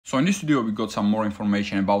So in this video, we got some more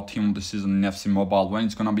information about Team of the Season in FC Mobile, when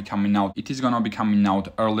it's gonna be coming out. It is gonna be coming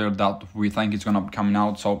out earlier than we think it's gonna be coming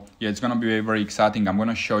out. So yeah, it's gonna be very, very exciting. I'm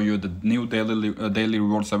gonna show you the new daily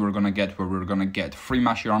rewards that we're gonna get, where we're gonna get free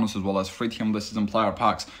Mascherano's as well as free Team of the Season player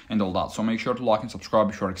packs and all that. So make sure to like and subscribe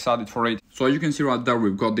if you're excited for it. So as you can see right there,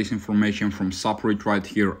 we've got this information from Separate right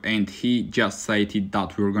here, and he just stated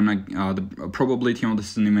that we're gonna the probability of the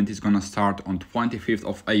season event is gonna start on 25th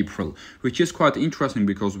of April, which is quite interesting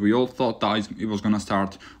because we all thought that it was gonna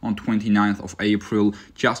start on 29th of April,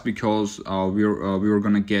 just because we were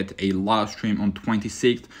gonna get a live stream on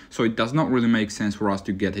 26th. So it does not really make sense for us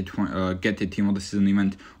to get a Team of the Season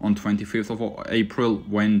event on 25th of April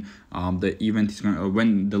when the event is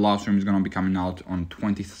when the live stream is gonna be coming out on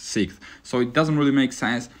 26th. So it doesn't really make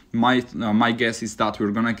sense. My guess is that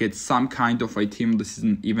we're gonna get some kind of a Team of the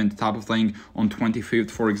Season event type of thing on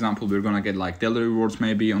 25th. For example, we're gonna get like daily rewards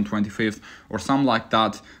maybe on 25th or something like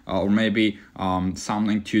that, or maybe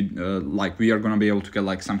something to like we are gonna be able to get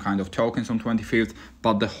like some kind of tokens on 25th.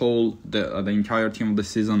 But the entire Team of the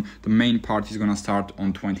Season, the main part is gonna start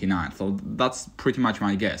on 29th. So that's pretty much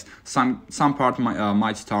my guess. Some part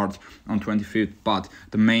might start on 25th, but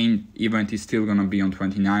the main event is still gonna be on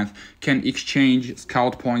 29th. Can exchange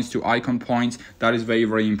scout points to icon points. That is very,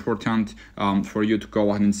 very important for you to go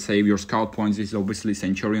ahead and save your scout points. This is obviously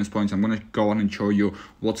Centurion's points. I'm gonna go ahead and show you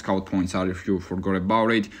what scout points are if you forgot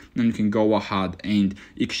about it. Then you can go ahead and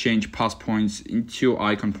exchange pass points into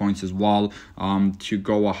icon points as well, to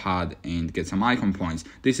go ahead and get some icon points.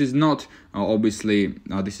 This is not obviously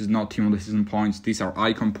this is not Team of the Season points. These are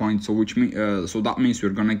icon points. So that means we're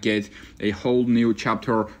gonna get a whole new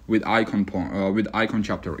chapter with icon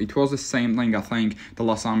chapter. It was the same thing, I think, the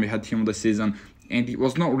last time we had Team of the Season, and it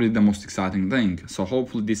was not really the most exciting thing. So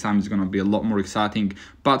hopefully this time it's gonna be a lot more exciting.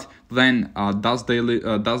 But then does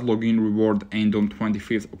login reward end on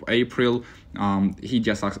 25th of April? He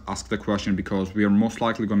just asked the question because we are most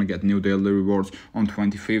likely gonna get new daily rewards on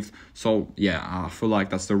 25th. So yeah, I feel like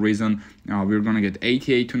that's the reason. We're gonna get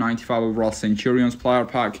 88 to 95 overall Centurion's player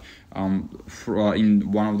pack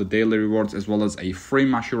in one of the daily rewards, as well as a free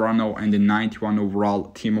Mascherano and a 91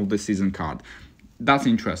 overall Team of the Season card. That's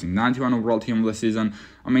interesting. 91 overall Team of the Season.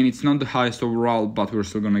 I mean, it's not the highest overall, but we're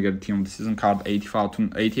still gonna get a Team of the Season card.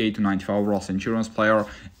 88 to 95 overall Centurion's player,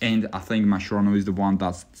 and I think Mascherano is the one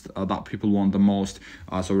that people want the most.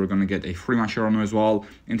 So we're gonna get a free Mascherano as well.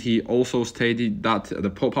 And he also stated that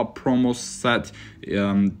the pop-up promo set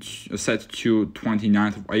to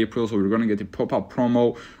 29th of April. So we're gonna get a pop-up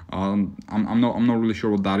promo. I'm not really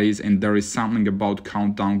sure what that is, and there is something about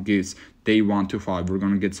countdown gifts day 1 to 5. We're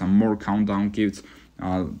gonna get some more countdown gifts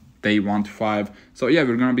day 1 to 5. So yeah,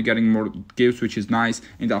 we're gonna be getting more gifts, which is nice.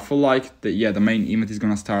 And I feel like the main event is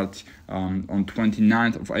gonna start on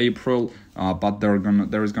 29th of April, but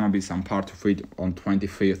there is gonna be some part of it on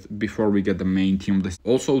 25th before we get the main Team of the Season.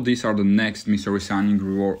 Also, these are the next mystery signing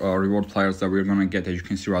reward players that we're gonna get. As you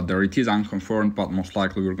can see right there, it is unconfirmed, but most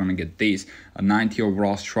likely we're gonna get these: a 90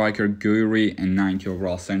 overall striker Guiri and 90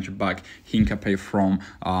 overall center back Hincapié from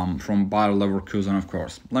Bayer Leverkusen, of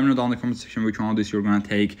course. Let me know down in the comment section which one of these you're gonna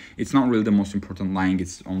take. It's not really the most important line,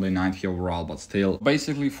 it's only 90 overall, but still.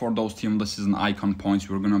 Basically, for those Team of the Season icon points,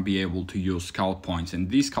 we're gonna be able to use scout points, and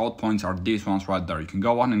these scout points are these ones right there. You can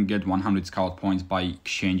go on and get 100 scout points by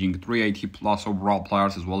exchanging 380 plus overall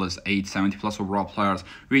players as well as 870 plus overall players,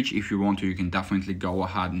 which if you want to, you can definitely go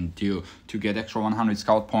ahead and do to get extra 100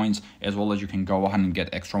 scout points, as well as you can go ahead and get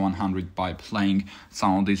extra 100 by playing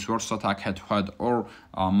some of these Worst Attack head-to-head or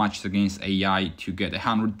matches against AI to get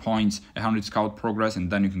 100 points, 100 scout progress, and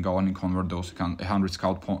then you can go on and convert those 100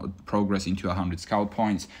 scout progress into 100 scout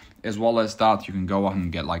points. As well as that, you can go ahead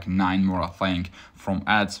and get like 9 more, I think, from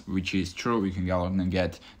ads, which is true. You can go ahead and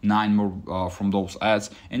get 9 more from those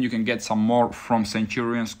ads, and you can get some more from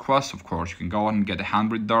Centurion's quest, of course. You can go ahead and get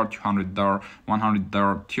 100 there, 200 there, 100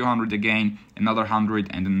 there, 200 again, another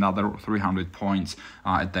 100, and another 300 points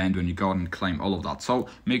at the end when you go and claim all of that. So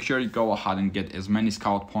make sure you go ahead and get as many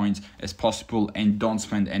scout points as possible, and don't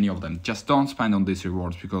spend any of them. Just don't spend on these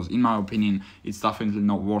rewards, because in my opinion, it's definitely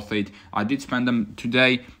not worth it. I did spend them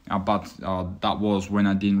today, but that was when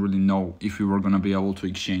I didn't really know if we were going to be able to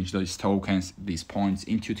exchange these tokens, these points,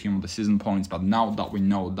 into Team of the Season points. But now that we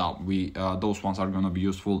know that those ones are going to be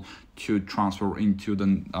useful to transfer into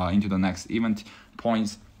the next event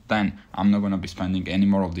points, then I'm not going to be spending any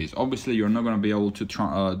more of these. Obviously, you're not going to be able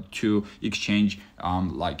to exchange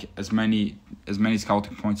like as many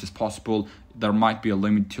scouting points as possible. There might be a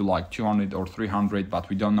limit to like 200 or 300, but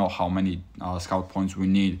we don't know how many scout points we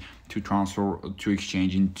need to transfer, to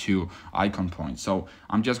exchange into icon points. So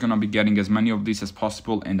I'm just gonna be getting as many of these as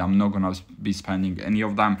possible, and I'm not gonna be spending any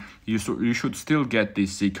of them. You should still get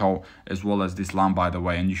this Zico as well as this Lamb, by the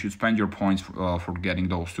way, and you should spend your points for getting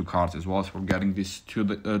those 2 cards, as well as for getting this to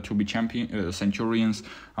be champion Centurions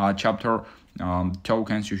chapter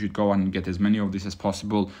tokens. You should go and get as many of these as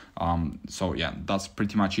possible. So yeah, that's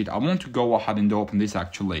pretty much it. I want to go ahead and open this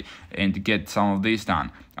actually and get some of this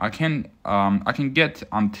done. I can get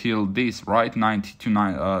until this, right,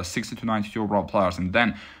 60 to 92 overall players, and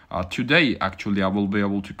then today actually I will be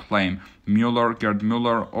able to claim Müller, Gerd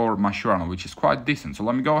Müller, or Mascherano, which is quite decent. So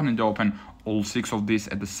let me go ahead and open all 6 of these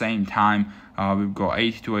at the same time. We've got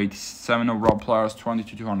 80 to 87 overall players, 20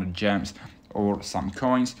 to 200 gems, or some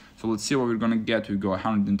coins. So let's see what we're gonna get. We got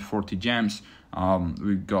 140 gems,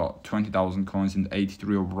 we got 20,000 coins and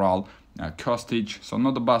 83 overall costage. So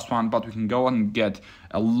not the best one, but we can go and get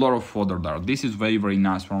a lot of fodder there. This is very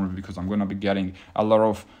nice for me because I'm gonna be getting a lot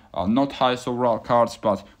of not highest overall cards,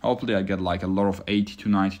 but hopefully I get like a lot of 80 to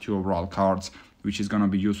 92 overall cards, which is gonna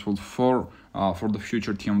be useful for the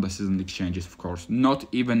future team of the season exchanges, of course. Not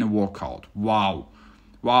even a walkout.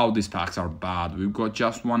 Wow, these packs are bad. We've got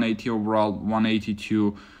just 180 overall,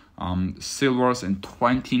 182 silvers, and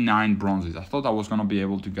 29 bronzes. I thought I was gonna be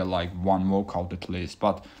able to get like 1 walkout at least,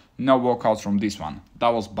 but no walkouts from this one. That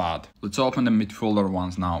was bad. Let's open the midfielder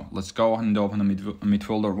ones now. Let's go ahead and open the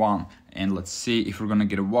midfielder one, and let's see if we're gonna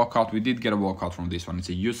get a walkout. We did get a walkout from this one. It's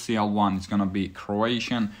a UCL one. It's gonna be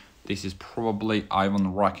Croatian. This is probably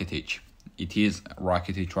Ivan Rakitic. It is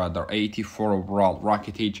Rakitic right there, 84 overall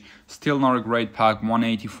Rakitic. Still not a great pack,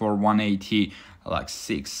 184, 180, like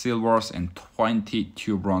 6 silvers and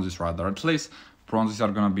 22 bronzes right there. At least bronzes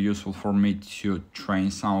are gonna be useful for me to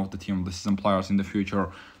train some of the team of the season players in the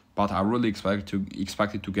future. But I really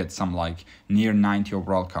expected to get some like near 90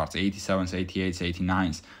 overall cards, 87s, 88s,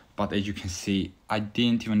 89s. But as you can see, I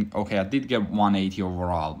didn't even, okay, I did get 180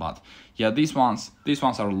 overall, but yeah, these ones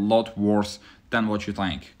are a lot worse than what you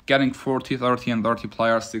think. Getting 40, 30, and 30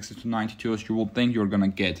 players, 60 to 92s, you will think you're gonna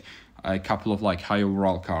get a couple of like high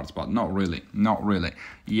overall cards, but not really.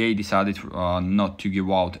 EA decided not to give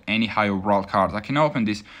out any high overall cards. I can open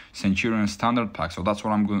this Centurion standard pack, so that's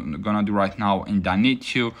what I'm gonna do right now, and I need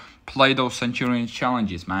to play those Centurion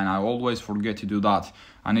challenges, man. I always forget to do that.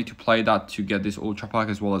 I need to play that to get this ultra pack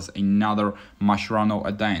as well as another Mascherano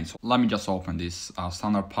at the end. So let me just open this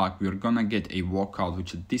standard pack. We're gonna get a walkout,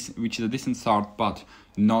 which is a decent start, but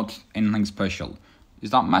not anything special. Is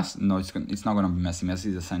that mess? No, it's not gonna be messy. Messi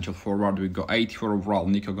is essential forward. We got 84 overall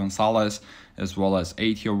Nico Gonzalez, as well as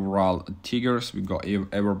 80 overall Tigers. We got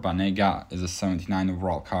Ever Banega as a 79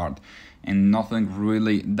 overall card, and nothing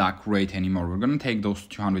really that great anymore. We're gonna take those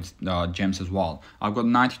 200 gems as well. I've got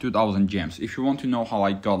 92,000 gems. If you want to know how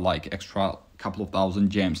I got like extra couple of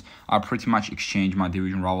thousand gems, I pretty much exchanged my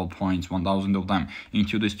division rival points, 1,000 of them,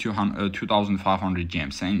 into this 2,500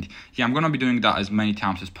 gems. And yeah, I'm gonna be doing that as many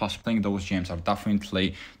times as possible. I think those gems are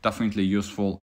definitely useful.